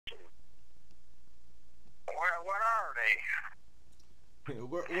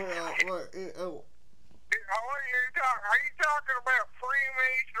What are you talking? Are you talking about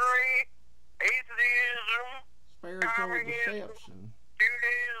Freemasonry, atheism, spiritual deception?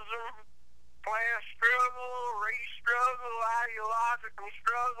 Judaism, class struggle, race struggle, ideological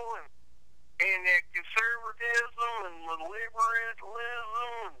struggle, and that conservatism and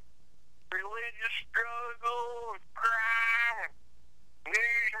liberalism, and religious struggle, and crime, and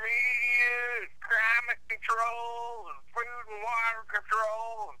news media, and climate control, and food and water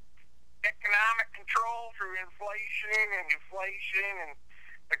control, and economic control through inflation and deflation, and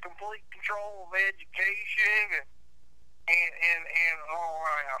the complete control of education, and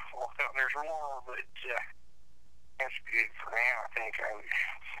well, there's more, but that's good for now. I think I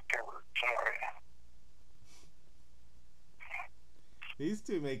covered some of it. These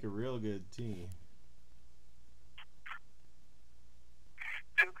two make a real good team.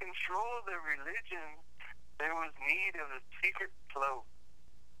 To control the religion, there was need of a secret flow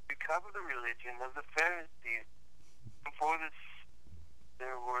to cover the religion of the Pharisees. And for this,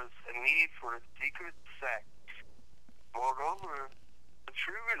 there was a need for a secret sect. Moreover, the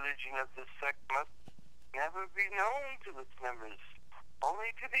true religion of this sect must never be known to its members,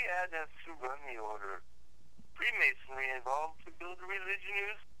 only to the adepts who run the order. Freemasonry involves to build a religion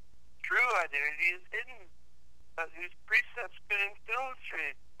whose true identity is hidden, but whose precepts could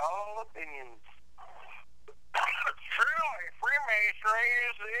infiltrate all opinions. Truly, Freemasonry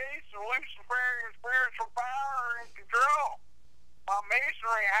is the ace of Luciferian spiritual power and control. While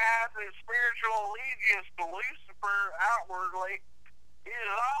Masonry has its spiritual allegiance to Lucifer outwardly, it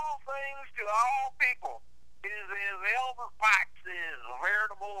is all things to all people. It is, as Albert Pike says, a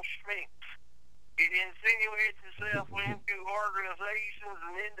veritable sphinx. It insinuates itself into organizations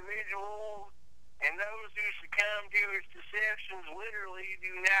and individuals, and those who succumb to its deceptions literally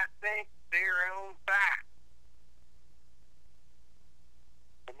do not think their own fact.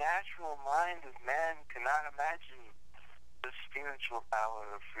 The natural mind of man cannot imagine the spiritual power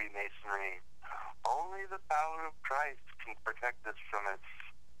of Freemasonry. Only the power of Christ can protect us from it.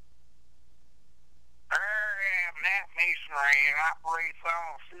 That Masonry operates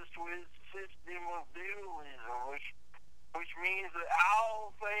on a system of dualism, which means that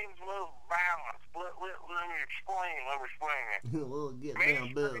all things must balance. Let me explain it. We'll get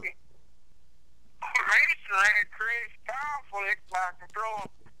down, Bill. Masonry creates conflict by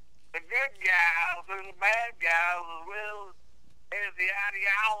controlling the good guys and the bad guys, as well as the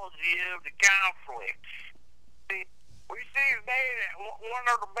ideology of the conflicts. See, we see today that one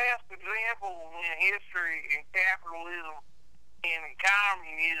of the best examples in history in capitalism and in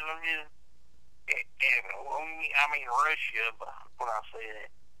communism is, Russia, when I say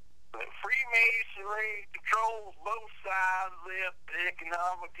that. But Freemasonry controls both sides of the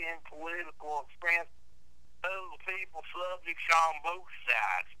economic and political expense of the people subjects on both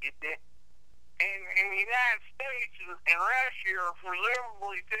sides. Get that? And the United States and Russia are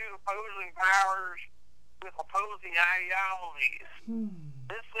presumably two opposing powers with opposing ideologies.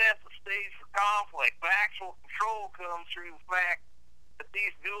 This sets the stage for conflict, but actual control comes through the fact that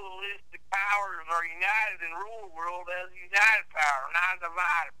these dualistic powers are united and rule the world as a united power, not a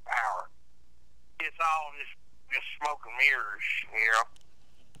divided power. It's all just smoke and mirrors, you know.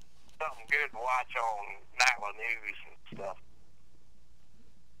 Something good to watch on nightly news and stuff.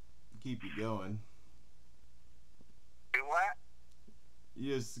 Keep you going. Do what?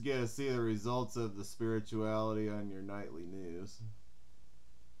 You just get to see the results of the spirituality on your nightly news.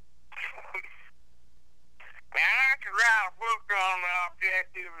 Man, I could write a book on the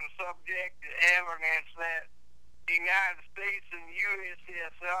objective and subjective evidence that the United States and the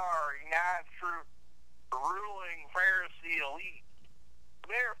USSR are united through the ruling Pharisee elite.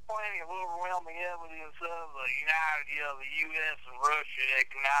 There's plenty of overwhelming evidence of the unity of the U.S. and Russia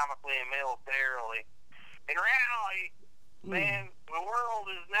economically and militarily. In reality, man, the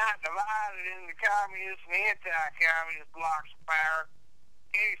world is not divided into communist and anti-communist blocks of power.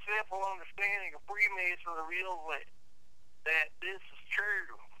 Any simple understanding of Freemasonry reveals that this is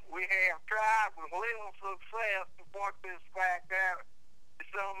true. We have tried with little success to point this fact out to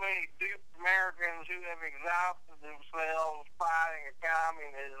so many duped Americans who have exhausted themselves fighting a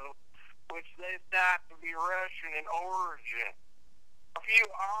communism which they thought to be Russian in origin. A few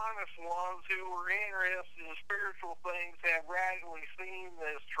honest ones who were interested in spiritual things have gradually seen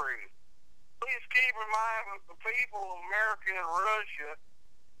this truth. Please keep in mind that the people of America and Russia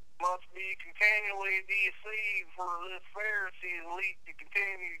must be continually deceived for this Pharisee elite to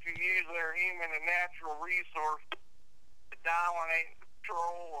continue to use their human and natural resources to dominate and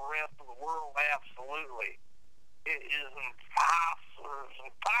control the rest of the world. Absolutely. It is impossible, it's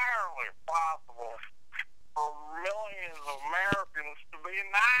entirely possible for millions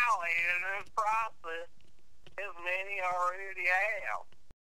annihilated in this process, as many already have.